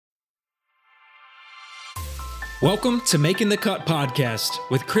Welcome to Making the Cut podcast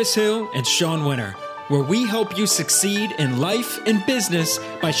with Chris Hill and Sean Winter, where we help you succeed in life and business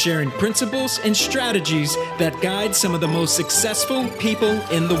by sharing principles and strategies that guide some of the most successful people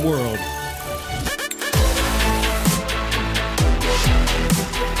in the world.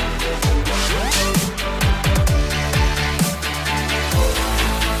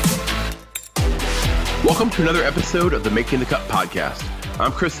 Welcome to another episode of the Making the Cut podcast.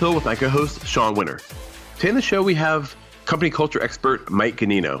 I'm Chris Hill with my co-host, Sean Winter. Today on the show, we have company culture expert Mike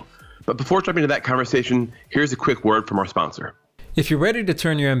Ganino. But before jumping into that conversation, here's a quick word from our sponsor. If you're ready to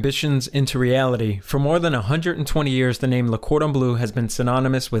turn your ambitions into reality, for more than 120 years, the name Le Cordon Bleu has been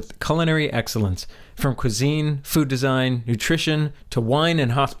synonymous with culinary excellence. From cuisine, food design, nutrition, to wine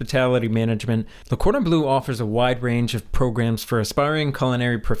and hospitality management, Le Cordon Bleu offers a wide range of programs for aspiring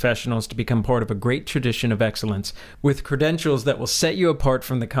culinary professionals to become part of a great tradition of excellence, with credentials that will set you apart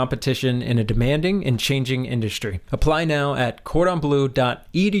from the competition in a demanding and changing industry. Apply now at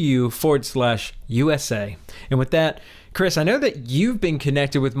cordonbleu.edu/USA. And with that, Chris, I know that you've been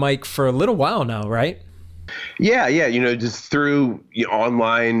connected with Mike for a little while now, right? Yeah. Just through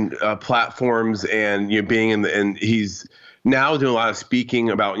online platforms and being and he's now doing a lot of speaking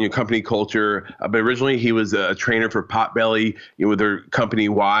about company culture. But originally he was a trainer for Potbelly, with their company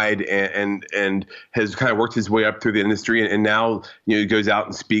wide, and has kind of worked his way up through the industry, and now he goes out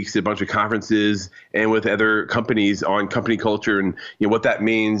and speaks at a bunch of conferences and with other companies on company culture and what that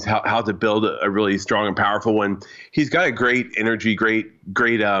means, how to build a really strong and powerful one. He's got a great energy, great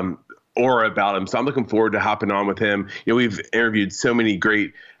aura about him. So I'm looking forward to hopping on with him. We've interviewed so many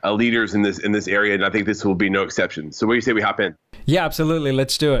great leaders in this area, and I think this will be no exception. So what do you say we hop in? Yeah, absolutely.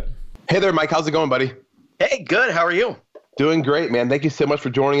 Let's do it. Hey there, Mike. How's it going, buddy? Hey, good. How are you? Doing great, man. Thank you so much for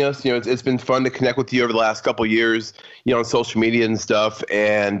joining us. It's been fun to connect with you over the last couple of years, on social media and stuff.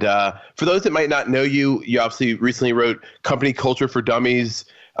 And for those that might not know you, you obviously recently wrote Company Culture for Dummies,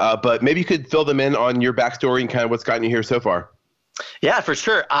 but maybe you could fill them in on your backstory and kind of what's gotten you here so far. Yeah, for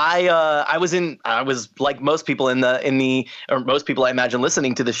sure. I was like most people or most people I imagine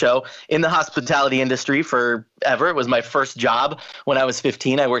listening to the show, in the hospitality industry forever. It was my first job when I was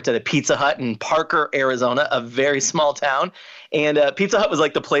 15. I worked at a Pizza Hut in Parker, Arizona, a very small town. And Pizza Hut was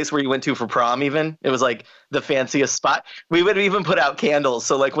like the place where you went to for prom even. It was like the fanciest spot. We would even put out candles.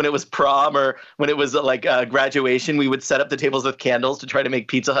 So like when it was prom or when it was like graduation, we would set up the tables with candles to try to make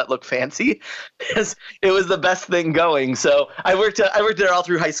Pizza Hut look fancy. It was the best thing going. So I worked there all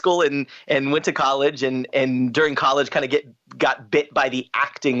through high school and went to college and during college kind of got bit by the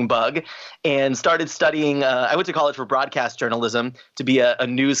acting bug and started studying. I went to college for broadcast journalism to be a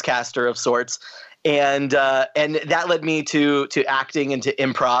newscaster of sorts. And that led me to acting and to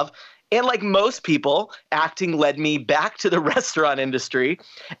improv. And like most people, acting led me back to the restaurant industry.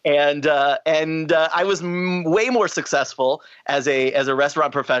 And I was way more successful as a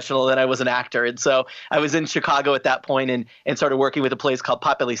restaurant professional than I was an actor. And so I was in Chicago at that point and started working with a place called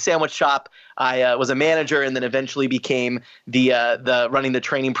Potbelly Sandwich Shop. I was a manager and then eventually became the running the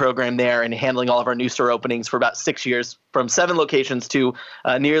training program there and handling all of our new store openings for about 6 years, from 7 locations to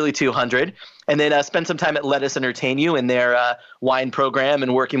nearly 200. And then spent some time at Lettuce Entertain You in their wine program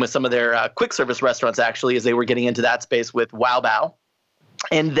and working with some of their quick service restaurants, actually, as they were getting into that space with Wow Bao.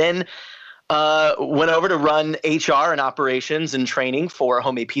 And then went over to run HR and operations and training for a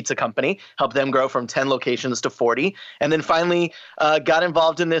homemade pizza company, helped them grow from 10 locations to 40. And then finally got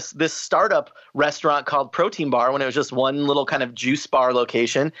involved in this startup restaurant called Protein Bar when it was just one little kind of juice bar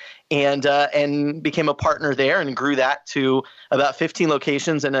location, and became a partner there and grew that to about 15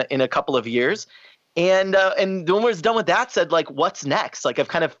 locations in a couple of years. And when we was done with that, said, like, what's next? Like I've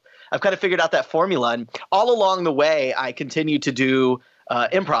kind of figured out that formula, and all along the way I continued to do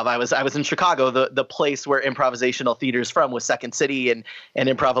improv. I was in Chicago. The place where improvisational theater is from was Second City and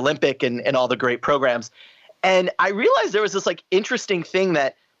Improv Olympic and all the great programs. And I realized there was this like interesting thing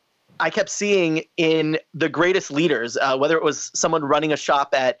that I kept seeing in the greatest leaders, whether it was someone running a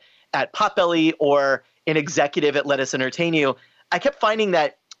shop at Potbelly or an executive at Lettuce Entertain You. I kept finding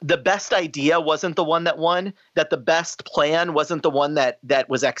that the best idea wasn't the one that won, that the best plan wasn't the one that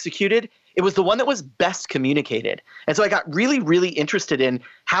was executed. It was the one that was best communicated. And so I got really, really interested in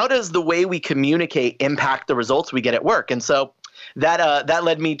how does the way we communicate impact the results we get at work. And so that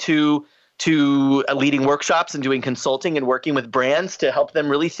led me to leading workshops and doing consulting and working with brands to help them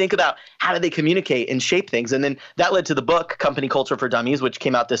really think about how do they communicate and shape things. And then that led to the book Company Culture for Dummies, which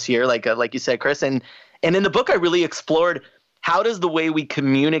came out this year, like you said, Chris. And in the book, I really explored how does the way we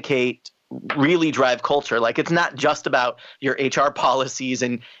communicate really drive culture. Like it's not just about your HR policies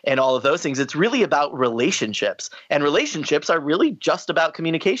and all of those things. It's really about relationships, and relationships are really just about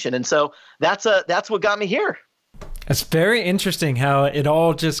communication. And so that's what got me here. It's very interesting how it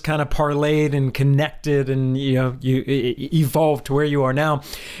all just kind of parlayed and connected, and you evolved to where you are now.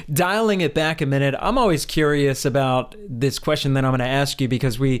 Dialing it back a minute, I'm always curious about this question that I'm going to ask you,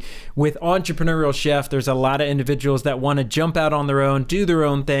 because with Entrepreneurial Chef, there's a lot of individuals that want to jump out on their own, do their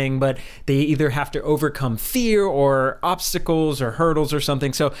own thing, but they either have to overcome fear or obstacles or hurdles or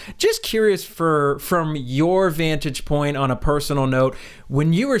something. So just curious, from your vantage point on a personal note,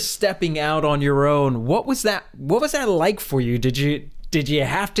 when you were stepping out on your own, what was that like for you? Did you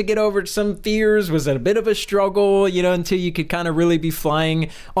have to get over some fears? Was it a bit of a struggle, until you could kind of really be flying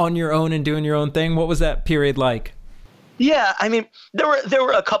on your own and doing your own thing? What was that period like? Yeah, I mean, there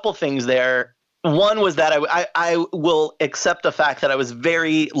were a couple things there. One was that I will accept the fact that I was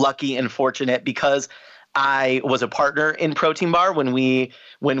very lucky and fortunate, because I was a partner in Protein Bar when we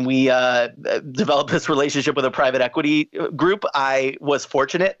developed this relationship with a private equity group. I was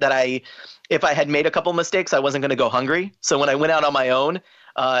fortunate that if I had made a couple mistakes, I wasn't going to go hungry. So when I went out on my own,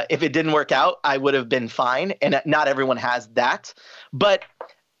 if it didn't work out, I would have been fine. And not everyone has that. But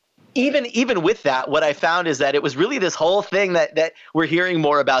even with that, what I found is that it was really this whole thing that we're hearing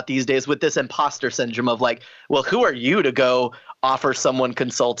more about these days, with this imposter syndrome of like, well, who are you to go offer someone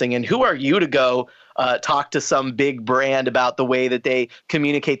consulting, and who are you to go talk to some big brand about the way that they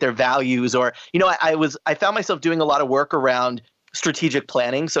communicate their values? Or, I found myself doing a lot of work around strategic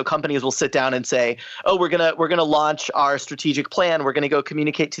planning. So companies will sit down and say, oh, we're gonna launch our strategic plan. We're gonna go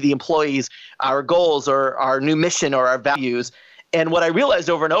communicate to the employees our goals or our new mission or our values. And what I realized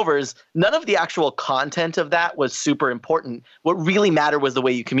over and over is none of the actual content of that was super important. What really mattered was the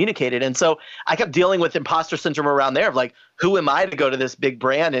way you communicated. And so I kept dealing with imposter syndrome around there of like, who am I to go to this big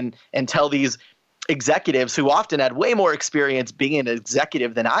brand and tell these executives, who often had way more experience being an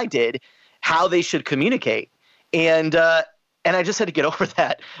executive than I did, how they should communicate. And I just had to get over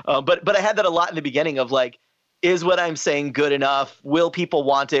that. But I had that a lot in the beginning of like, is what I'm saying good enough? Will people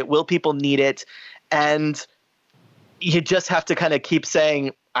want it? Will people need it? And you just have to kind of keep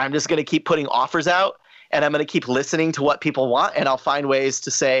saying, I'm just going to keep putting offers out, and I'm going to keep listening to what people want, and I'll find ways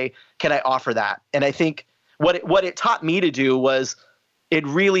to say, can I offer that? And I think what it taught me to do was it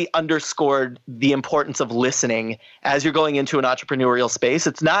really underscored the importance of listening as you're going into an entrepreneurial space.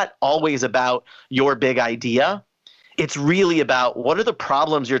 It's not always about your big idea. It's really about what are the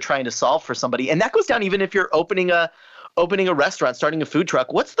problems you're trying to solve for somebody. And that goes down even if you're opening a restaurant, starting a food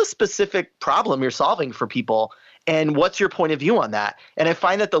truck. What's the specific problem you're solving for people? And what's your point of view on that? And I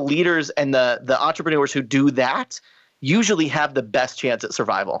find that the leaders and the entrepreneurs who do that usually have the best chance at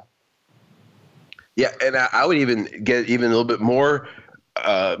survival. Yeah, and I would even get even a little bit more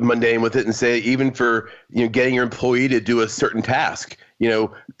mundane with it and say, even for getting your employee to do a certain task,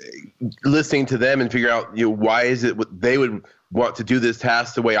 listening to them and figure out why is it they would want to do this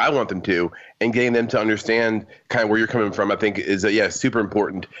task the way I want them to, and getting them to understand kind of where you're coming from, I think is super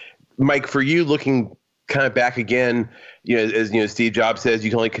important. Mike, for you, looking kind of back again, as Steve Jobs says, you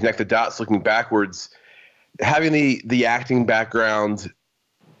can only connect the dots looking backwards. Having the acting background,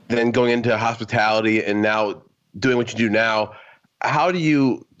 then going into hospitality, and now doing what you do now, how do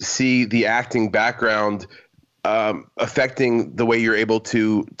you see the acting background affecting the way you're able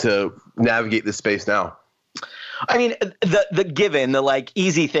to navigate this space now? I mean, the like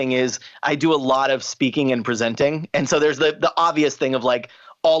easy thing is I do a lot of speaking and presenting, and so there's the obvious thing of like,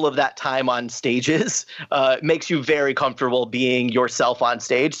 all of that time on stages makes you very comfortable being yourself on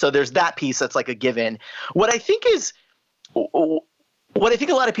stage. So there's that piece that's like a given. What I think a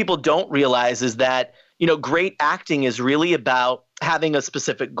lot of people don't realize is that, great acting is really about having a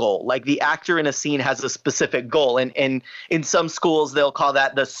specific goal. Like the actor in a scene has a specific goal. And in some schools, they'll call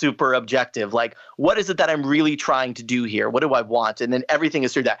that the super objective. Like, what is it that I'm really trying to do here? What do I want? And then everything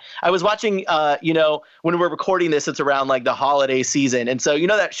is through that. I was watching, when we're recording this, it's around like the holiday season. And so,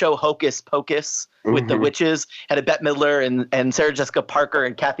 that show Hocus Pocus with the witches, had Bette Midler and Sarah Jessica Parker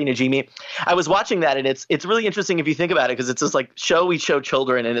and Kathy Najimy. I was watching that, and it's really interesting if you think about it, because it's this like show we show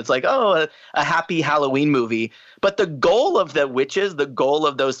children, and it's like, oh, a happy Halloween movie. But the goal of the witches, the goal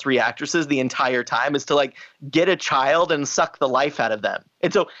of those three actresses the entire time is to like get a child and suck the life out of them.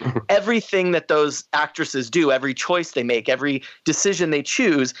 And so everything that those actresses do, every choice they make, every decision they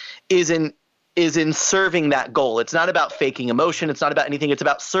choose is in serving that goal. It's not about faking emotion. It's not about anything. It's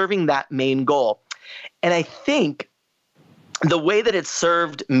about serving that main goal. And I think the way that it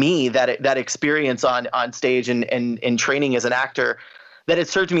served me, that experience on stage and in training as an actor, that it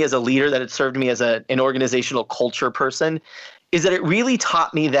served me as a leader, that it served me as an organizational culture person, is that it really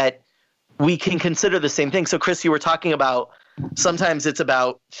taught me that we can consider the same thing. So Chris, you were talking about Sometimes it's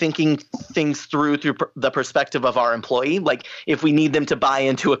about thinking things through the perspective of our employee. Like if we need them to buy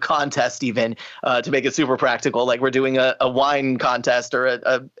into a contest, even to make it super practical, like we're doing a wine contest or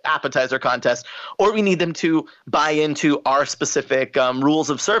a appetizer contest, or we need them to buy into our specific rules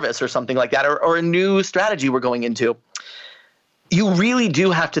of service or something like that, or a new strategy we're going into. You really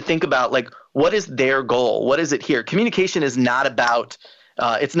do have to think about like, what is their goal? What is it here? Communication is not about,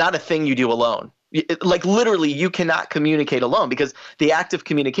 it's not a thing you do alone. Like literally you cannot communicate alone, because the act of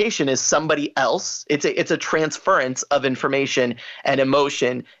communication is somebody else. It's a transference of information and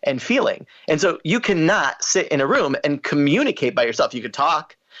emotion and feeling. And so you cannot sit in a room and communicate by yourself. You could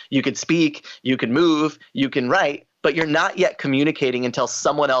talk, you could speak, you could move, you can write, but you're not yet communicating until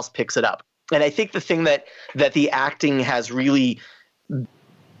someone else picks it up. And I think the thing that the acting has really,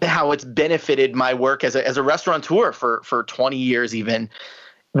 how it's benefited my work as a restaurateur for 20 years even,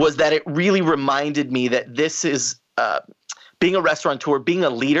 was that it really reminded me that this is being a restaurateur, being a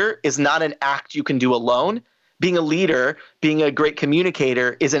leader is not an act you can do alone. Being a leader, being a great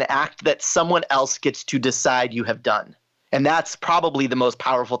communicator is an act that someone else gets to decide you have done. And that's probably the most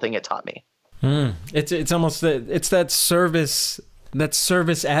powerful thing it taught me. It's almost that service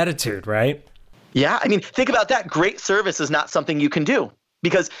attitude, right? Yeah. I mean, think about that. Great service is not something you can do,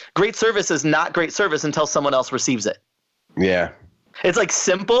 because great service is not great service until someone else receives it. Yeah. It's like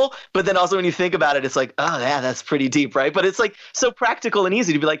simple, but then also when you think about it, it's like, oh yeah, that's pretty deep, right? But it's like so practical and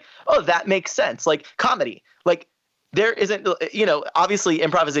easy to be like, oh, that makes sense. Like comedy, like there isn't, obviously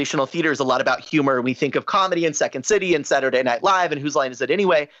improvisational theater is a lot about humor. We think of comedy in Second City and Saturday Night Live and Whose Line Is It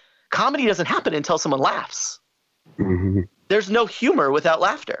Anyway? Comedy doesn't happen until someone laughs. Mm-hmm. There's no humor without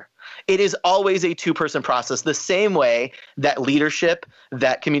laughter. It is always a two-person process, the same way that leadership,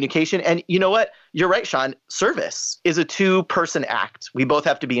 that communication, and you know what? You're right, Sean. Service is a two-person act. We both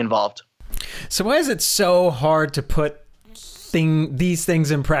have to be involved. So why is it so hard to put these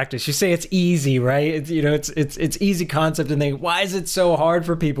things in practice? You say it's easy, right? It's easy concept, and why is it so hard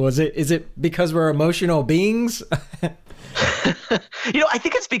for people? Is it because we're emotional beings? I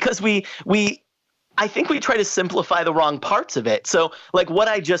think it's because I think we try to simplify the wrong parts of it. So like what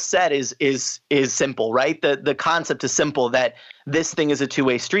I just said is simple, right? The concept is simple, that this thing is a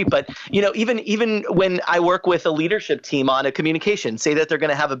two-way street. But, even when I work with a leadership team on a communication, say that they're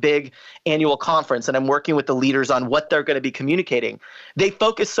going to have a big annual conference and I'm working with the leaders on what they're going to be communicating, they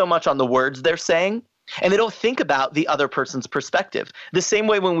focus so much on the words they're saying, and they don't think about the other person's perspective. The same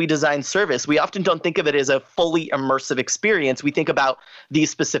way when we design service, we often don't think of it as a fully immersive experience. We think about these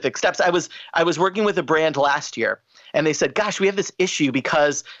specific steps. I was working with a brand last year, and they said, gosh, we have this issue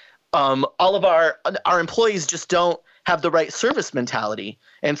because all of our employees just don't have the right service mentality.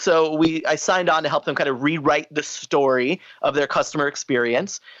 And so I signed on to help them kind of rewrite the story of their customer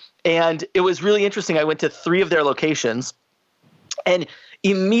experience. And it was really interesting. I went to 3 of their locations, and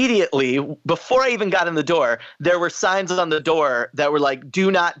immediately, before I even got in the door, there were signs on the door that were like,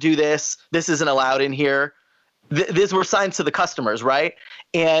 do not do this. This isn't allowed in here. These were signs to the customers, right?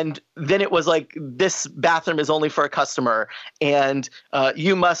 And then it was like, this bathroom is only for a customer, and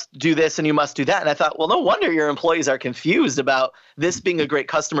you must do this and you must do that. And I thought, well, no wonder your employees are confused about this being a great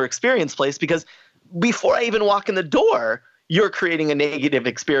customer experience place, because before I even walk in the door, you're creating a negative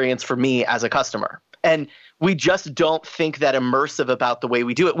experience for me as a customer. And we just don't think that immersive about the way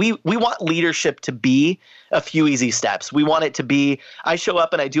we do it. We want leadership to be a few easy steps. We want it to be, I show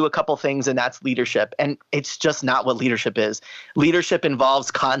up and I do a couple things and that's leadership. And it's just not what leadership is. Leadership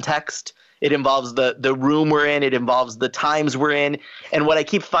involves context. It involves the room we're in. It involves the times we're in. And what I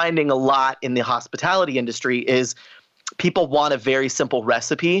keep finding a lot in the hospitality industry is people want a very simple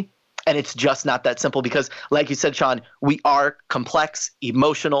recipe. And it's just not that simple, because like you said, Sean, we are complex,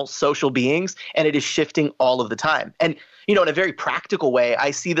 emotional, social beings, and it is shifting all of the time. And, in a very practical way, I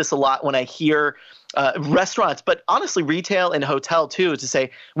see this a lot when I hear restaurants, but honestly, retail and hotel too, to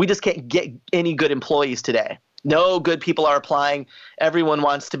say, we just can't get any good employees today. No good people are applying. Everyone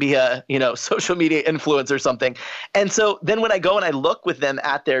wants to be a, social media influencer or something. And so then when I go and I look with them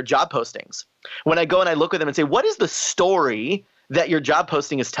at their job postings, when I go and I look with them and say, what is the story that your job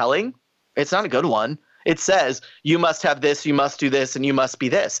posting is telling? It's not a good one. It says you must have this, you must do this, and you must be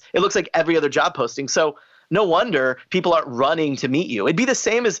this. It looks like every other job posting. So no wonder people aren't running to meet you. It'd be the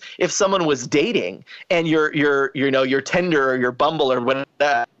same as if someone was dating and your Tinder or your Bumble or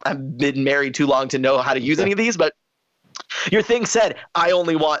whatever. I've been married too long to know how to use any of these, but your thing said, I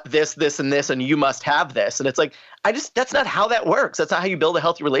only want this, this, and this, and you must have this. And it's like, that's not how that works. That's not how you build a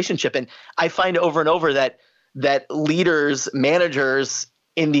healthy relationship. And I find over and over that leaders, managers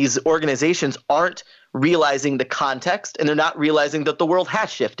in these organizations aren't realizing the context, and they're not realizing that the world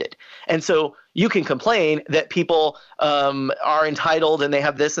has shifted. And so you can complain that people are entitled and they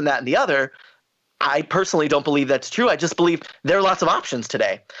have this and that and the other. I personally don't believe that's true. I just believe there are lots of options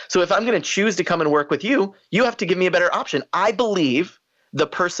today. So if I'm going to choose to come and work with you, you have to give me a better option. I believe the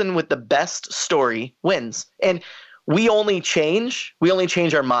person with the best story wins. And we only change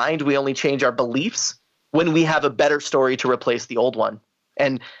our mind, we only change our beliefs when we have a better story to replace the old one.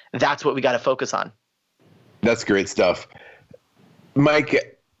 And that's what we got to focus on. That's great stuff.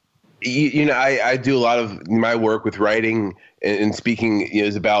 Mike, I do a lot of my work with writing and speaking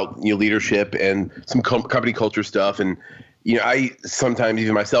is about leadership and some company culture stuff. And I sometimes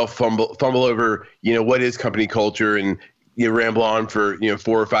even myself fumble over what is company culture, and ramble on for 4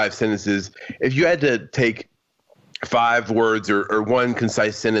 or 5 sentences. If you had to take 5 words or one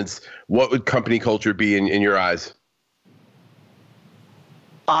concise sentence, what would company culture be in your eyes?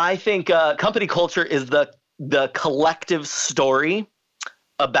 I think company culture is the collective story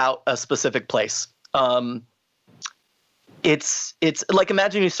about a specific place. It's like,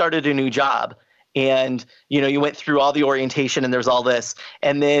 imagine you started a new job and you went through all the orientation and there's all this,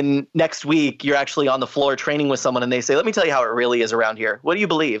 and then next week you're actually on the floor training with someone and they say, let me tell you how it really is around here. What do you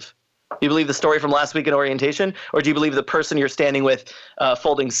believe? Do you believe the story from last week in orientation, or do you believe the person you're standing with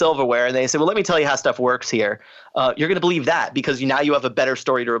folding silverware, and they say, well, let me tell you how stuff works here? You're going to believe that because now you have a better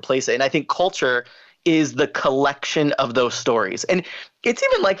story to replace it. And I think culture is the collection of those stories. And it's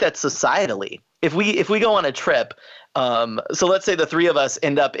even like that societally. If we go on a trip, so let's say the 3 of us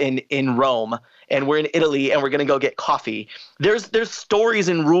end up in Rome and we're in Italy and we're going to go get coffee. There's stories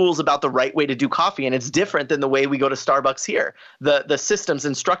and rules about the right way to do coffee, and it's different than the way we go to Starbucks here. The systems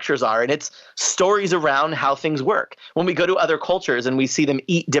and structures are, and it's stories around how things work. When we go to other cultures and we see them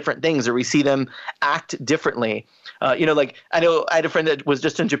eat different things or we see them act differently, like I know I had a friend that was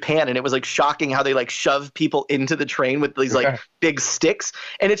just in Japan, and it was like shocking how they like shove people into the train with these like big sticks.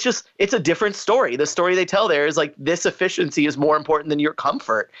 And it's a different story. The story they tell there is like, this efficiency is more important than your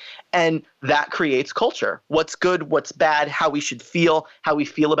comfort. And that creates culture. What's good, what's bad, how we should feel, how we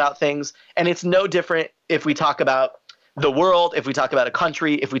feel about things. And it's no different if we talk about the world, if we talk about a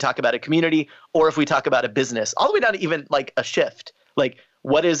country, if we talk about a community, or if we talk about a business, all the way down to even like a shift. Like,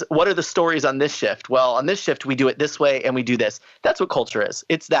 what are the stories on this shift? Well, on this shift, we do it this way and we do this. That's what culture is.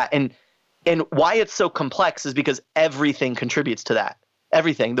 It's that. And why it's so complex is because everything contributes to that.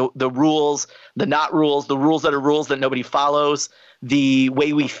 Everything, the rules, the not rules, the rules that are rules that nobody follows, the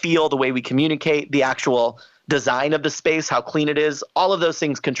way we feel, the way we communicate, the actual design of the space, how clean it is, all of those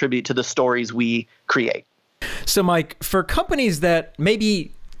things contribute to the stories we create. So, Mike, for companies that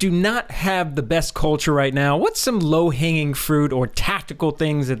maybe do not have the best culture right now, what's some low-hanging fruit or tactical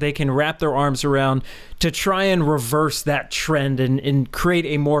things that they can wrap their arms around to try and reverse that trend and create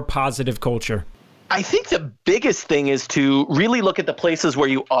a more positive culture? I think the biggest thing is to really look at the places where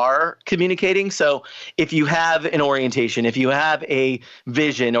you are communicating. So if you have an orientation, if you have a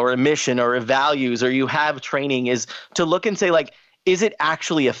vision or a mission or a values, or you have training, is to look and say, like, is it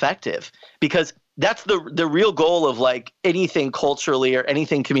actually effective? Because that's the real goal of like anything culturally or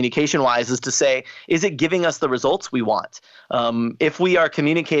anything communication wise, is to say, is it giving us the results we want? If we are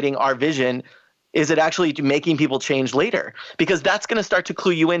communicating our vision, is it actually making people change later? Because that's going to start to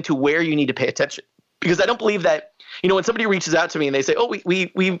clue you into where you need to pay attention. Because I don't believe that, when somebody reaches out to me and they say, oh,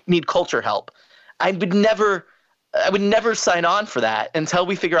 we need culture help, I would never sign on for that until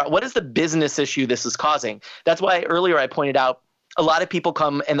we figure out what is the business issue this is causing. That's why earlier I pointed out, a lot of people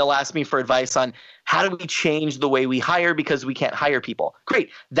come and they'll ask me for advice on how do we change the way we hire because we can't hire people. Great.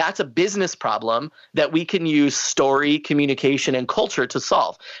 That's a business problem that we can use story, communication, and culture to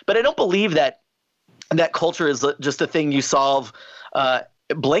solve. But I don't believe that culture is just a thing you solve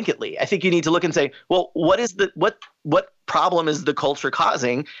blanketly. I think you need to look and say, well, what problem is the culture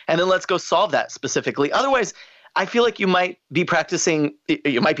causing? And then let's go solve that specifically. Otherwise, I feel like you might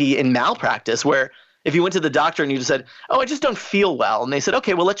be in malpractice, where if you went to the doctor and you just said, oh, I just don't feel well. And they said,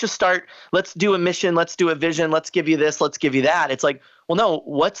 okay, well, let's do a mission. Let's do a vision. Let's give you this. Let's give you that. It's like, well, no,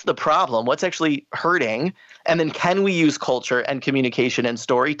 what's the problem? What's actually hurting? And then can we use culture and communication and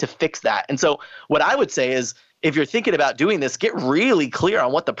story to fix that? And so what I would say is, if you're thinking about doing this, get really clear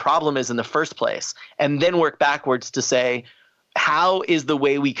on what the problem is in the first place, and then work backwards to say, how is the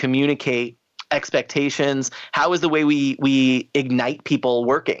way we communicate expectations? How is the way we ignite people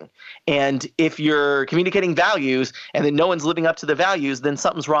working? And if you're communicating values and then no one's living up to the values, then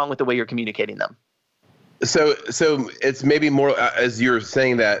something's wrong with the way you're communicating them. So it's maybe more, as you're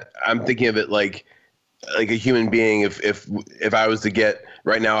saying that, I'm thinking of it like a human being. If I was to get,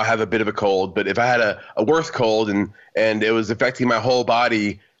 right now I have a bit of a cold, but if I had a worse cold and it was affecting my whole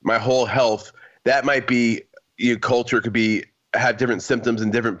body, my whole health, that might be, culture could be, have different symptoms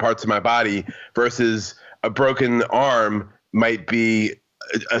in different parts of my body versus a broken arm might be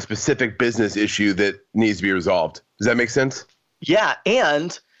a specific business issue that needs to be resolved. Does that make sense? Yeah.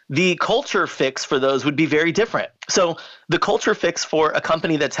 And the culture fix for those would be very different. So the culture fix for a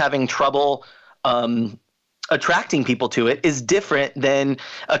company that's having trouble attracting people to it is different than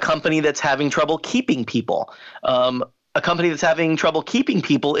a company that's having trouble keeping people. A company that's having trouble keeping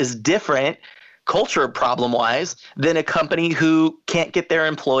people is different culture problem-wise than a company who can't get their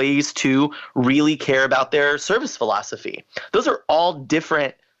employees to really care about their service philosophy. Those are all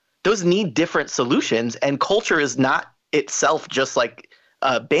different. Those need different solutions, and culture is not itself just like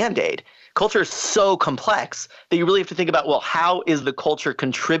a Band-Aid. Culture is so complex that you really have to think about, well, how is the culture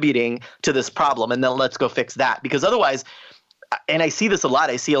contributing to this problem? And then let's go fix that. Because otherwise, and I see this a lot,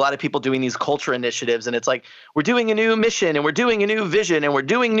 I see a lot of people doing these culture initiatives, and it's like, we're doing a new mission and we're doing a new vision and we're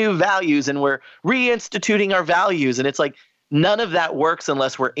doing new values and we're reinstituting our values. And it's like, none of that works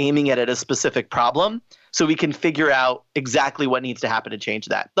unless we're aiming it at a specific problem so we can figure out exactly what needs to happen to change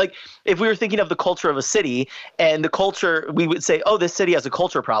that. Like if we were thinking of the culture of a city and the culture, we would say, oh, this city has a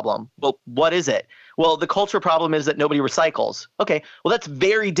culture problem. Well, what is it? Well, the culture problem is that nobody recycles. Okay, well, that's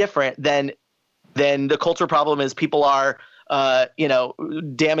very different than the culture problem is people are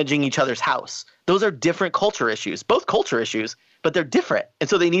damaging each other's house. Those are different culture issues, both culture issues, but they're different. And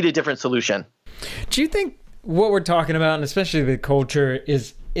so they need a different solution. Do you think what we're talking about, and especially the culture,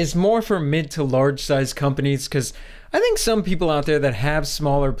 is more for mid to large size companies? Because I think some people out there that have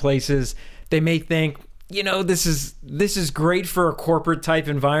smaller places, they may think, this is great for a corporate type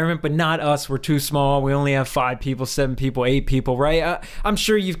environment, but not us. We're too small. We only have 5 people, 7 people, 8 people, right? I'm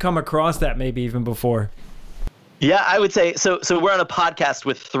sure you've come across that maybe even before. Yeah, I would say so. So we're on a podcast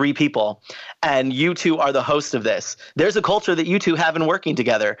with 3 people, and you two are the host of this. There's a culture that you two have in working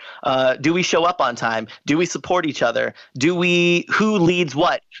together. Do we show up on time? Do we support each other? Who leads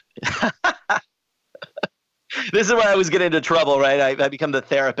what? This is where I was getting into trouble, right? I become the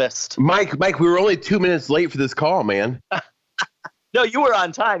therapist. Mike, we were only 2 minutes late for this call, man. No, you were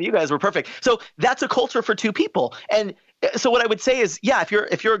on time. You guys were perfect. So that's a culture for 2 people. And so what I would say is, yeah,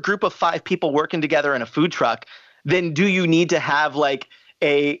 if you're a group of 5 people working together in a food truck, then do you need to have like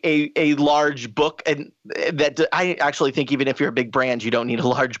a large book? And that I actually think even if you're a big brand, you don't need a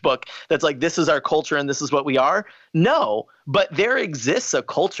large book that's like, this is our culture and this is what we are. No, but there exists a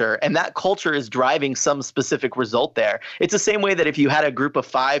culture, and that culture is driving some specific result there. It's the same way that if you had a group of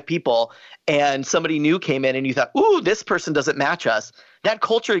 5 people and somebody new came in and you thought, ooh, this person doesn't match us. That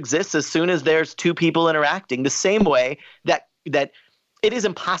culture exists as soon as there's 2 people interacting, the same way that it is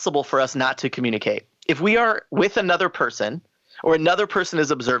impossible for us not to communicate. If we are with another person or another person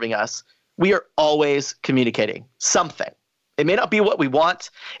is observing us, we are always communicating something. It may not be what we want.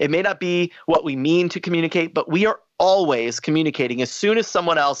 It may not be what we mean to communicate, but we are always communicating. As soon as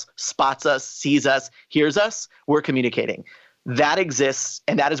someone else spots us, sees us, hears us, we're communicating. That exists,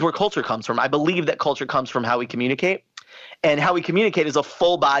 and that is where culture comes from. I believe that culture comes from how we communicate. And how we communicate is a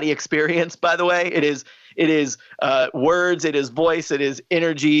full body experience, by the way. It is words, it is voice, it is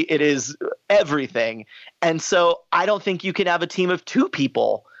energy, it is everything. And so I don't think you can have a team of 2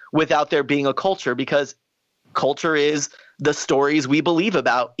 people without there being a culture, because culture is the stories we believe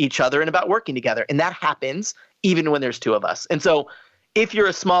about each other and about working together. And that happens even when there's 2 of us. And so if you're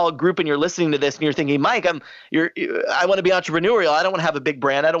a small group and you're listening to this and you're thinking, Mike, I want to be entrepreneurial. I don't want to have a big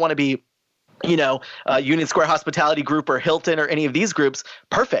brand. I don't want to be Union Square Hospitality Group or Hilton or any of these groups.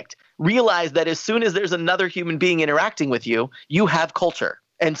 Perfect. Realize that as soon as there's another human being interacting with you, you have culture.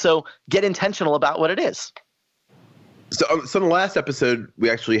 And so get intentional about what it is. So in the last episode, we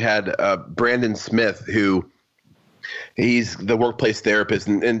actually had Brandon Smith, who he's the workplace therapist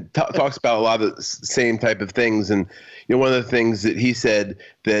and talks about a lot of the same type of things. And one of the things that he said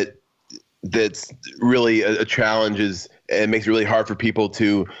that's really a challenge is, and makes it really hard for people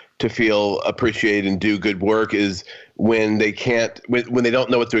to feel appreciated and do good work, is when they don't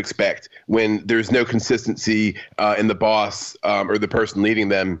know what to expect, when there's no consistency in the boss or the person leading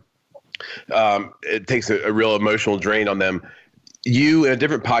them. It takes a real emotional drain on them. You, in a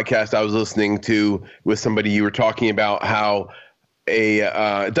different podcast I was listening to with somebody, you were talking about how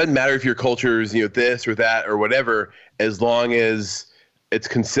it doesn't matter if your culture is this or that or whatever, as long as it's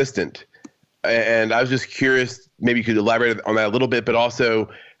consistent. And I was just curious, maybe you could elaborate on that a little bit, but also,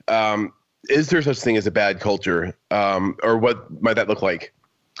 is there such thing as a bad culture, or what might that look like?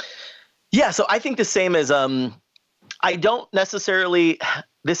 Yeah, so I think the same as I don't necessarily.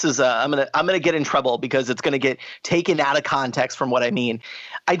 This is I'm gonna get in trouble because it's gonna get taken out of context from what I mean.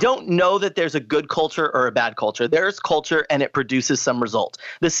 I don't know that there's a good culture or a bad culture. There's culture and it produces some result.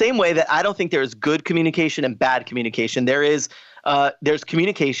 The same way that I don't think there's good communication and bad communication. There's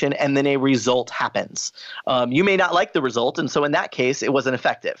communication and then a result happens. You may not like the result, and so in that case, it wasn't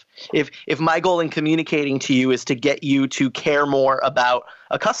effective. If my goal in communicating to you is to get you to care more about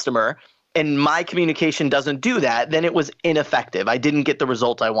a customer, and my communication doesn't do that, then it was ineffective. I didn't get the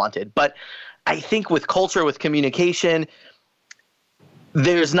result I wanted. But I think with culture, with communication,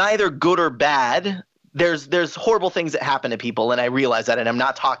 there's neither good or bad. There's horrible things that happen to people, and I realize that, and I'm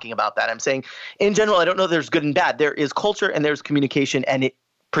not talking about that. I'm saying in general, I don't know there's good and bad. There is culture and there's communication, and it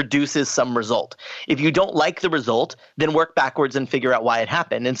produces some result. If you don't like the result, then work backwards and figure out why it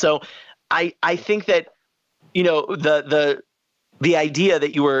happened. And so I think that, the idea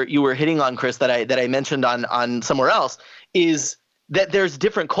that you were hitting on, Chris, that I mentioned on somewhere else, is that there's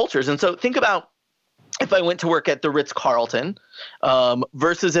different cultures. And so think about if I went to work at the Ritz-Carlton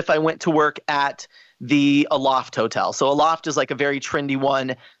versus if I went to work at the Aloft Hotel. So Aloft is like a very trendy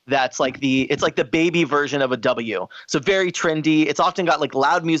one that's like it's like the baby version of a W. So very trendy. It's often got like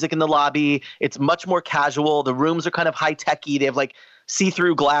loud music in the lobby. It's much more casual. The rooms are kind of high-techy. They have like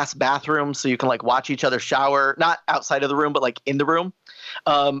see-through glass bathrooms so you can like watch each other shower, not outside of the room, but like in the room,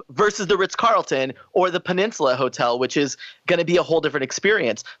 versus the Ritz-Carlton or the Peninsula Hotel, which is going to be a whole different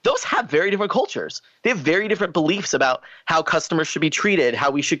experience. Those have very different cultures. They have very different beliefs about how customers should be treated, how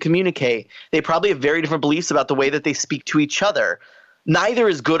we should communicate. They probably have very different beliefs about the way that they speak to each other. Neither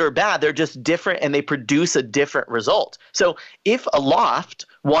is good or bad. They're just different, and they produce a different result. So if Aloft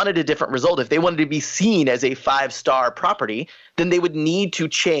wanted a different result, if they wanted to be seen as a 5-star property, then they would need to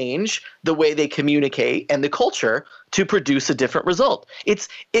change the way they communicate and the culture to produce a different result. It's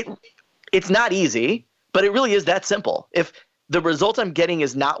not easy, but it really is that simple. If the result I'm getting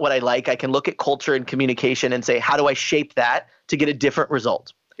is not what I like, I can look at culture and communication and say, how do I shape that to get a different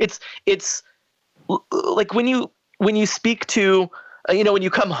result? It's like when you speak to when you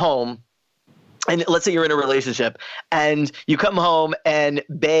come home, and let's say you're in a relationship and you come home and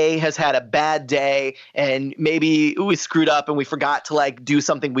Bae has had a bad day and maybe we screwed up and we forgot to like do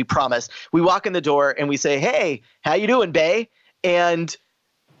something we promised. We walk in the door and we say, "Hey, how you doing, Bae?" And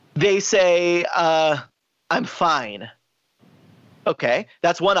they say, "I'm fine." Okay,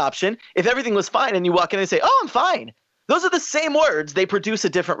 that's one option. If everything was fine and you walk in and say, "Oh, I'm fine." Those are the same words. They produce a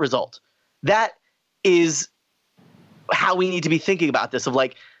different result. That is how we need to be thinking about this, of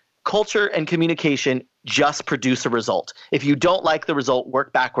like culture and communication just produce a result. If you don't like the result,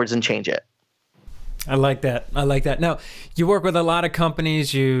 work backwards and change it. I like that. Now, you work with a lot of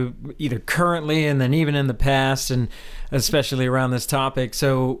companies, you either currently and then even in the past, and especially around this topic.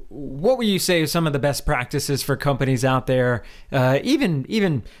 So what would you say are some of the best practices for companies out there,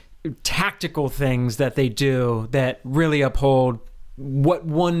 even tactical things that they do that really uphold what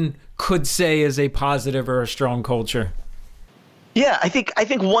one could say is a positive or a strong culture? Yeah, I think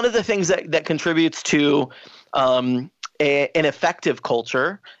one of the things that contributes to an effective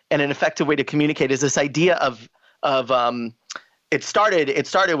culture and an effective way to communicate is this idea of it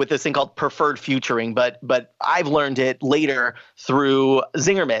started with this thing called preferred futuring, but I've learned it later through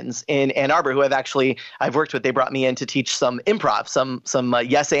Zingerman's in Ann Arbor, who I've worked with. They brought me in to teach some improv, some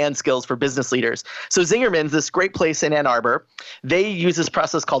yes and skills for business leaders. So Zingerman's, this great place in Ann Arbor, they use this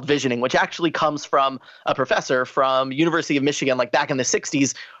process called visioning, which actually comes from a professor from University of Michigan, like back in the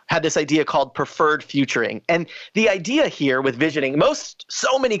 60s, had this idea called preferred futuring. And the idea here with visioning,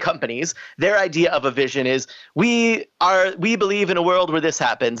 so many companies, their idea of a vision is we believe in a world where this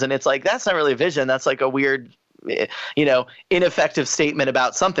happens. And it's like, that's not really a vision. That's like a weird, ineffective statement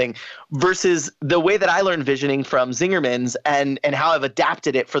about something, versus the way that I learned visioning from Zingerman's and how I've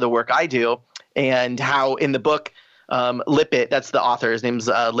adapted it for the work I do, and how in the book, Lippitt, that's the author, his name's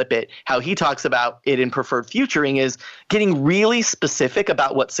Lippitt, how he talks about it in preferred futuring is getting really specific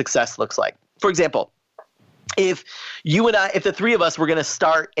about what success looks like. For example, if the three of us were going to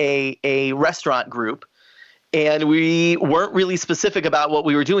start a restaurant group and we weren't really specific about what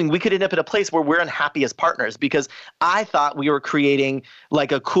we were doing, we could end up at a place where we're unhappy as partners, because I thought we were creating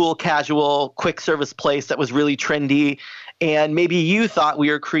like a cool, casual, quick service place that was really trendy. And maybe you thought we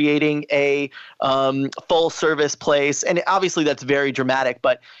were creating a full service place. And obviously that's very dramatic,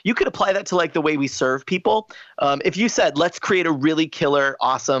 but you could apply that to like the way we serve people. If you said, let's create a really killer,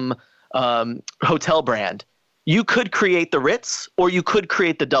 awesome hotel brand, you could create the Ritz or you could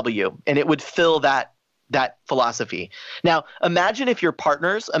create the W, and it would fill that philosophy. Now, imagine if your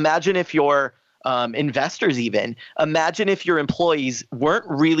partners, imagine if your investors even, imagine if your employees weren't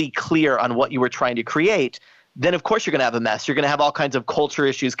really clear on what you were trying to create. then of course you're going to have a mess. You're going to have all kinds of culture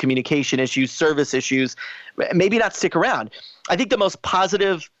issues, communication issues, service issues, maybe not stick around. I think the most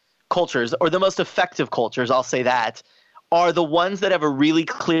positive cultures, or the most effective cultures, I'll say that, are the ones that have a really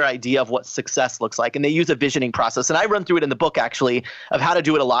clear idea of what success looks like. And they use a visioning process. And I run through it in the book, actually, of how to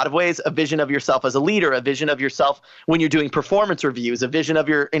do it a lot of ways. A vision of yourself as a leader, a vision of yourself when you're doing performance reviews, a vision of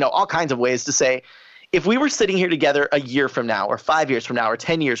your, all kinds of ways to say, if we were sitting here together a year from now, or 5 years from now, or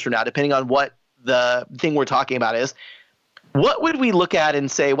 10 years from now, depending on what the thing we're talking about is, what would we look at and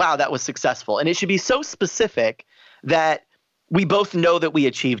say, wow, that was successful? And it should be so specific that we both know that we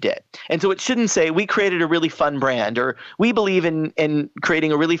achieved it. And so it shouldn't say we created a really fun brand, or we believe in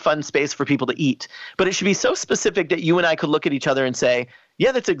creating a really fun space for people to eat. But it should be so specific that you and I could look at each other and say,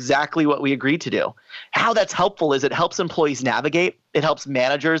 yeah, that's exactly what we agreed to do. How that's helpful is it helps employees navigate. It helps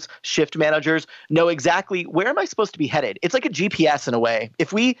managers, shift managers know exactly where am I supposed to be headed. It's like a GPS in a way.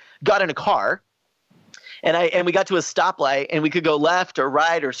 If we got in a car and we got to a stoplight and we could go left or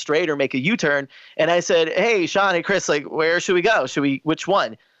right or straight or make a U-turn, and I said, hey, Sean, hey, Chris, like, where should we go? Which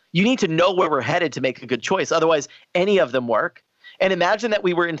one? You need to know where we're headed to make a good choice. Otherwise, any of them work. And imagine that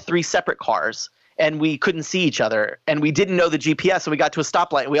we were in 3 separate cars and we couldn't see each other and we didn't know the GPS, and we got to a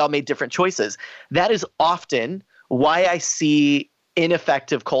stoplight and we all made different choices. That is often why I see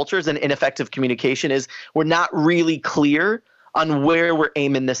ineffective cultures and ineffective communication is we're not really clear on where we're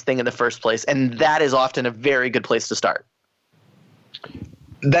aiming this thing in the first place. And that is often a very good place to start.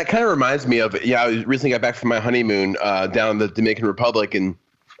 That kind of reminds me of, I recently got back from my honeymoon down in the Dominican Republic, and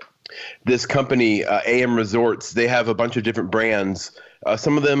this company, AM Resorts, they have a bunch of different brands.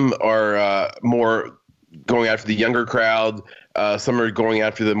 Some of them are more going after the younger crowd. Some are going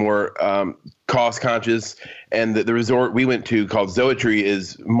after the more cost conscious. And the resort we went to called Zoetry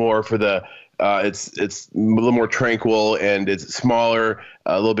is more for the it's a little more tranquil, and it's smaller,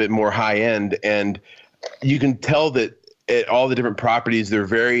 a little bit more high end. And you can tell that at all the different properties, they're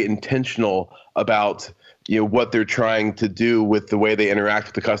very intentional about what they're trying to do with the way they interact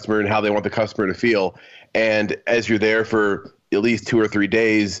with the customer and how they want the customer to feel. And as you're there for at least 2 or 3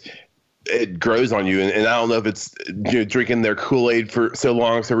 days, it grows on you. And I don't know if it's drinking their Kool-Aid for so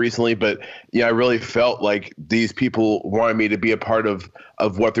long, so recently, but I really felt like these people wanted me to be a part of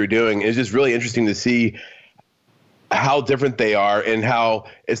what they're doing. It's just really interesting to see how different they are, and how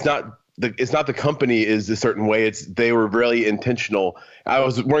it's not the company is a certain way. They were really intentional. I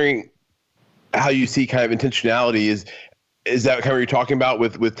was wondering how you see kind of intentionality. Is that kind of what you're talking about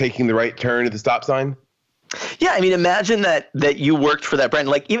with taking the right turn at the stop sign? Yeah, I mean, imagine that you worked for that brand.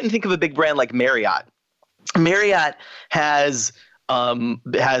 Like, even think of a big brand like Marriott. Marriott has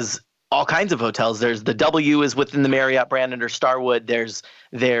all kinds of hotels. There's the W is within the Marriott brand under Starwood. There's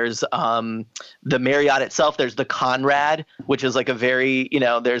the Marriott itself. There's the Conrad, which is like a very,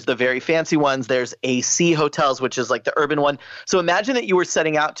 there's the very fancy ones. There's AC Hotels, which is like the urban one. So imagine that you were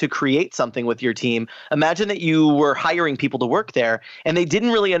setting out to create something with your team. Imagine that you were hiring people to work there, and they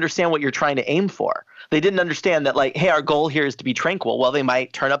didn't really understand what you're trying to aim for. They didn't understand that, like, hey, our goal here is to be tranquil. Well, they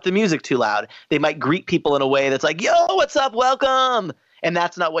might turn up the music too loud. They might greet people in a way that's like, yo, what's up? Welcome. And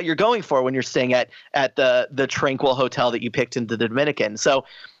that's not what you're going for when you're staying at the tranquil hotel that you picked in the Dominican. So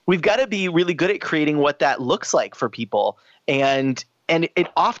we've got to be really good at creating what that looks like for people. And it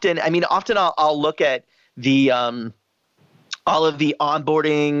often I'll look at the all of the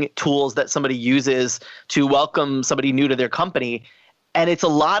onboarding tools that somebody uses to welcome somebody new to their company. And it's a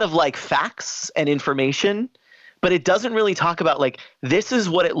lot of like facts and information, but it doesn't really talk about like, this is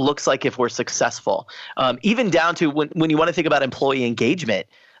what it looks like if we're successful. Even down to when you want to think about employee engagement,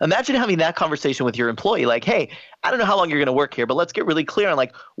 imagine having that conversation with your employee. Like, hey, I don't know how long you're going to work here, but let's get really clear on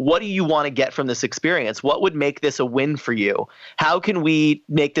like, what do you want to get from this experience? What would make this a win for you? How can we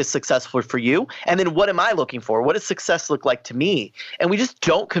make this successful for you? And then what am I looking for? What does success look like to me? And we just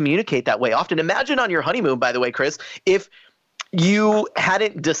don't communicate that way often. Imagine on your honeymoon, by the way, Chris, if you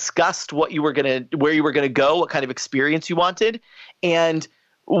hadn't discussed where you were gonna go, what kind of experience you wanted, and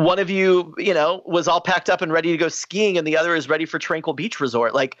one of you, was all packed up and ready to go skiing, and the other is ready for tranquil beach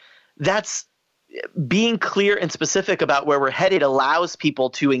resort. Like, that's being clear and specific about where we're headed allows people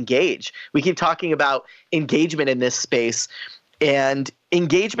to engage. We keep talking about engagement in this space, and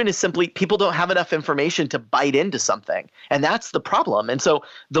engagement is simply people don't have enough information to bite into something, and that's the problem. And so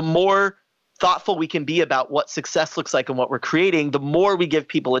the more thoughtful we can be about what success looks like and what we're creating, the more we give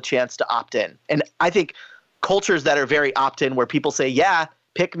people a chance to opt in. And I think cultures that are very opt-in, where people say, yeah,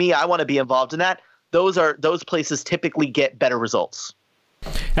 pick me, I want to be involved in that, those places typically get better results.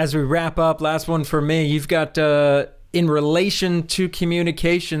 As we wrap up, last one for me, you've got in relation to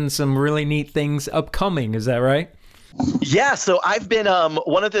communication some really neat things upcoming. Is that right? Yeah, so I've been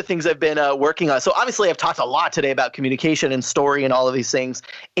one of the things I've been working on. So obviously, I've talked a lot today about communication and story and all of these things.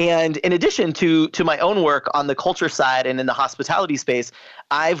 And in addition to my own work on the culture side and in the hospitality space,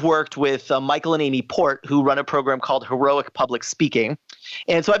 I've worked with Michael and Amy Port, who run a program called Heroic Public Speaking.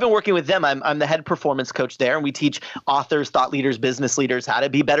 And so I've been working with them. I'm the head performance coach there, and we teach authors, thought leaders, business leaders how to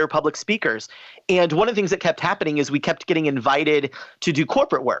be better public speakers. And one of the things that kept happening is we kept getting invited to do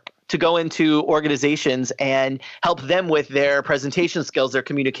corporate work, to go into organizations and help them with their presentation skills, their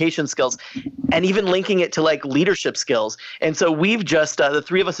communication skills, and even linking it to like leadership skills. And so we've just, the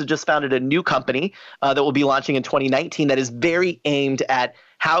three of us have just founded a new company that will be launching in 2019 that is very aimed at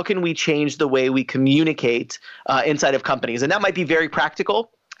how can we change the way we communicate inside of companies. And that might be very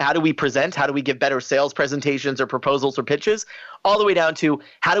practical. How do we present? How do we give better sales presentations or proposals or pitches? All the way down to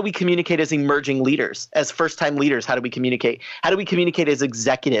how do we communicate as emerging leaders, as first-time leaders? How do we communicate? How do we communicate as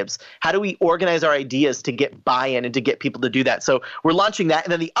executives? How do we organize our ideas to get buy-in and to get people to do that? So we're launching that.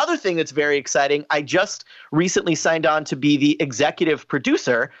 And then the other thing that's very exciting, I just recently signed on to be the executive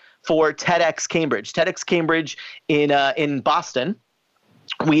producer for TEDx Cambridge. TEDx Cambridge in Boston.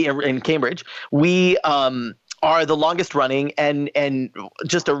 In Cambridge. We are the longest running and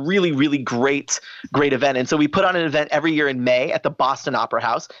just a really, really great event. And so we put on an event every year in May at the Boston Opera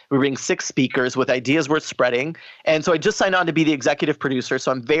House. We bring 6 speakers with ideas worth spreading. And so I just signed on to be the executive producer.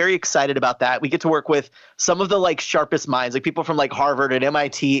 So I'm very excited about that. We get to work with some of the like sharpest minds, like people from like Harvard and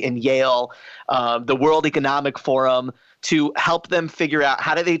MIT and Yale, the World Economic Forum, to help them figure out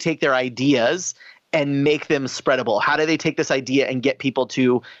how do they take their ideas and make them spreadable. How do they take this idea and get people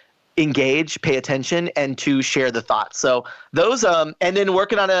to engage, pay attention, and to share the thoughts? So those, and then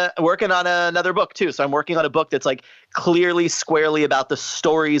working on another book too. So I'm working on a book that's like clearly, squarely about the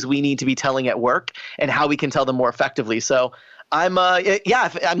stories we need to be telling at work and how we can tell them more effectively. So I'm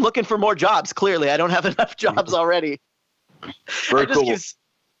looking for more jobs. Clearly, I don't have enough jobs already. Very cool.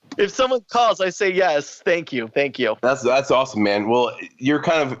 If someone calls, I say yes. Thank you. That's awesome, man. Well, you're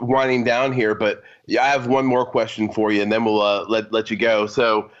kind of winding down here, but I have one more question for you, and then we'll let you go.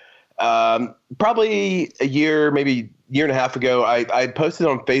 So, probably a year, maybe year and a half ago, I posted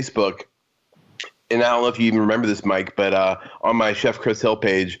on Facebook, and I don't know if you even remember this, Mike, but on my Chef Chris Hill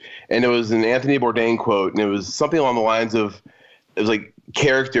page, and it was an Anthony Bourdain quote, and it was something along the lines of, it was like,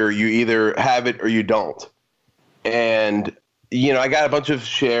 character, you either have it or you don't. And I got a bunch of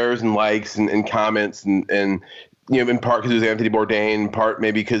shares and likes and comments and in part because it was Anthony Bourdain, in part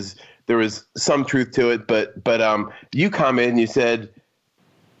maybe because there was some truth to it. But you commented and you said,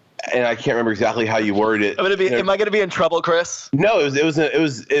 and I can't remember exactly how you worded it. Am I gonna be in trouble, Chris? No,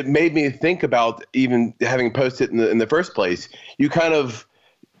 it made me think about even having posted it in the first place. You kind of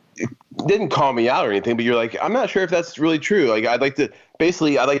didn't call me out or anything, but you're like, I'm not sure if that's really true. Like, I'd like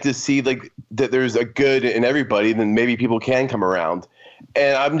to see like that there's a good in everybody, then maybe people can come around.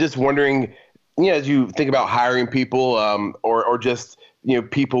 And I'm just wondering, as you think about hiring people, or just,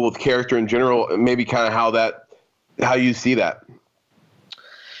 people with character in general, maybe kind of how you see that.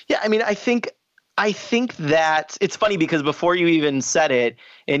 Yeah. I mean, I think that it's funny because before you even said it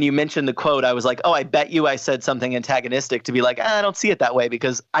and you mentioned the quote, I was like, oh, I bet you I said something antagonistic to be like, I don't see it that way,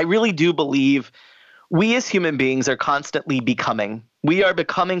 because I really do believe we as human beings are constantly becoming. We are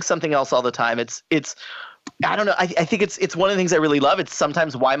becoming something else all the time. It's I don't know. I think it's one of the things I really love. It's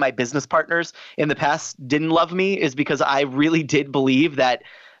sometimes why my business partners in the past didn't love me, is because I really did believe that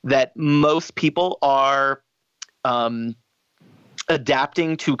most people are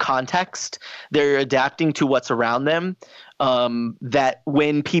adapting to context. They're adapting to what's around them. That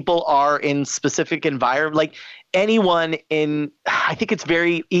when people are in specific environment, like anyone I think it's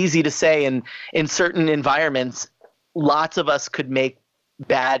very easy to say in certain environments, lots of us could make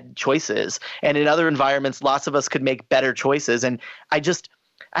bad choices. And in other environments, lots of us could make better choices. And I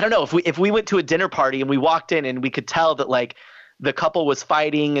don't know, if we went to a dinner party and we walked in and we could tell that like the couple was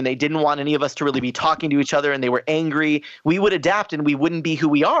fighting and they didn't want any of us to really be talking to each other and they were angry, we would adapt and we wouldn't be who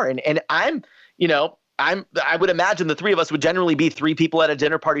we are. And I would imagine the three of us would generally be 3 people at a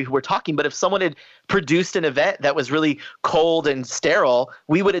dinner party who were talking. But if someone had produced an event that was really cold and sterile,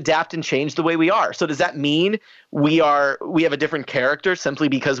 we would adapt and change the way we are. So does that mean we have a different character simply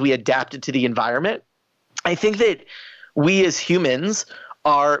because we adapted to the environment? I think that we as humans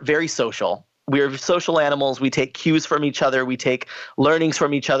are very social. We're social animals. We take cues from each other. We take learnings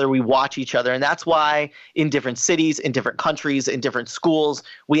from each other. We watch each other. And that's why in different cities, in different countries, in different schools,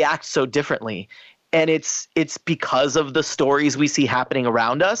 we act so differently. And it's because of the stories we see happening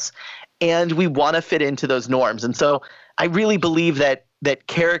around us, and we want to fit into those norms. And so I really believe that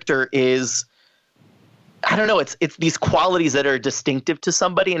character is I don't know, it's these qualities that are distinctive to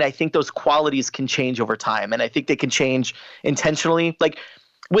somebody, and I think those qualities can change over time, and I think they can change intentionally. Like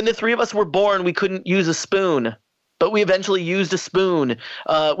when the three of us were born, we couldn't use a spoon, but we eventually used a spoon.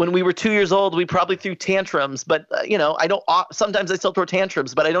 When we were 2 years old, we probably threw tantrums, but sometimes I still throw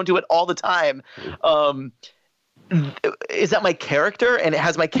tantrums, but I don't do it all the time. Is that my character? And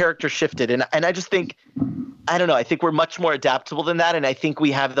has my character shifted? And I just think, I don't know, I think we're much more adaptable than that. And I think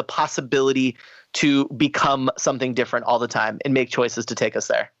we have the possibility to become something different all the time and make choices to take us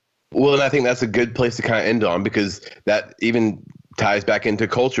there. Well, and I think that's a good place to kind of end on, because that even ties back into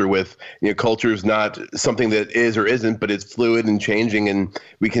culture with, culture is not something that is or isn't, but it's fluid and changing, and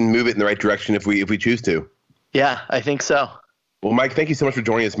we can move it in the right direction if we choose to. Yeah, I think so. Well, Mike, thank you so much for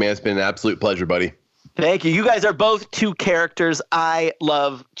joining us, man. It's been an absolute pleasure, buddy. Thank you. You guys are both two characters I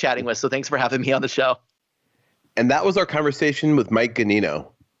love chatting with, so thanks for having me on the show. And that was our conversation with Mike Ganino.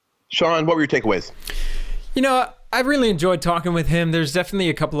 Sean, what were your takeaways? I really enjoyed talking with him. There's definitely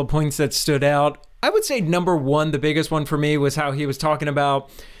a couple of points that stood out. I would say number one, the biggest one for me, was how he was talking about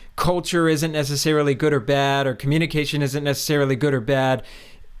culture isn't necessarily good or bad, or communication isn't necessarily good or bad.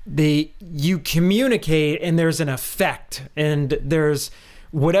 You communicate and there's an effect, and there's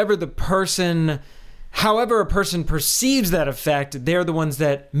whatever the person, however a person perceives that effect, they're the ones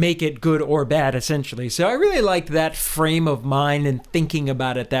that make it good or bad, essentially. So I really liked that frame of mind and thinking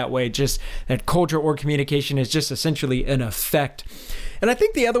about it that way, just that culture or communication is just essentially an effect. And I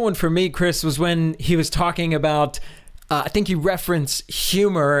think the other one for me, Chris, was when he was talking about, I think he referenced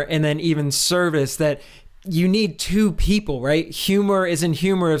humor and then even service, that you need two people, right? Humor isn't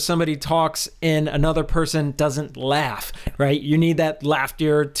humor if somebody talks and another person doesn't laugh, right? You need that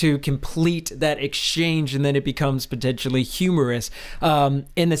laughter to complete that exchange, and then it becomes potentially humorous. And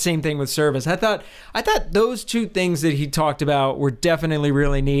the same thing with service. I thought those two things that he talked about were definitely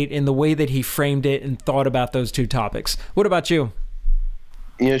really neat in the way that he framed it and thought about those two topics. What about you?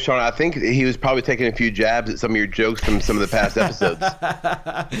 Sean, I think he was probably taking a few jabs at some of your jokes from some of the past episodes.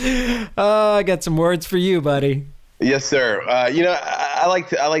 I got some words for you, buddy. Yes, sir. I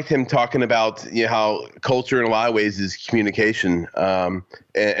liked him talking about how culture in a lot of ways is communication, and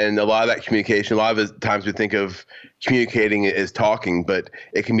a lot of that communication. A lot of the times we think of communicating as talking, but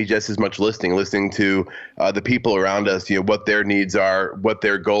it can be just as much listening to the people around us. What their needs are, what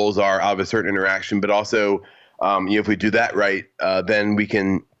their goals are out of a certain interaction, but also. If we do that right, then we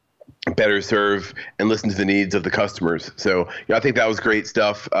can better serve and listen to the needs of the customers. So I think that was great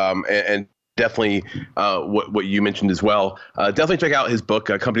stuff, and definitely what you mentioned as well. Definitely check out his book,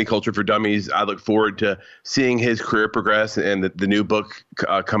 Company Culture for Dummies. I look forward to seeing his career progress and the new book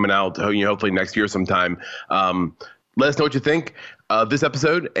coming out hopefully next year sometime. Let us know what you think of this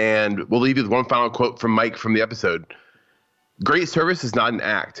episode, and we'll leave you with one final quote from Mike from the episode. Great service is not an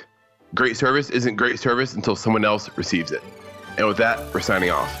act. Great service isn't great service until someone else receives it. And with that, we're signing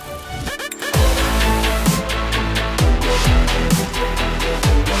off.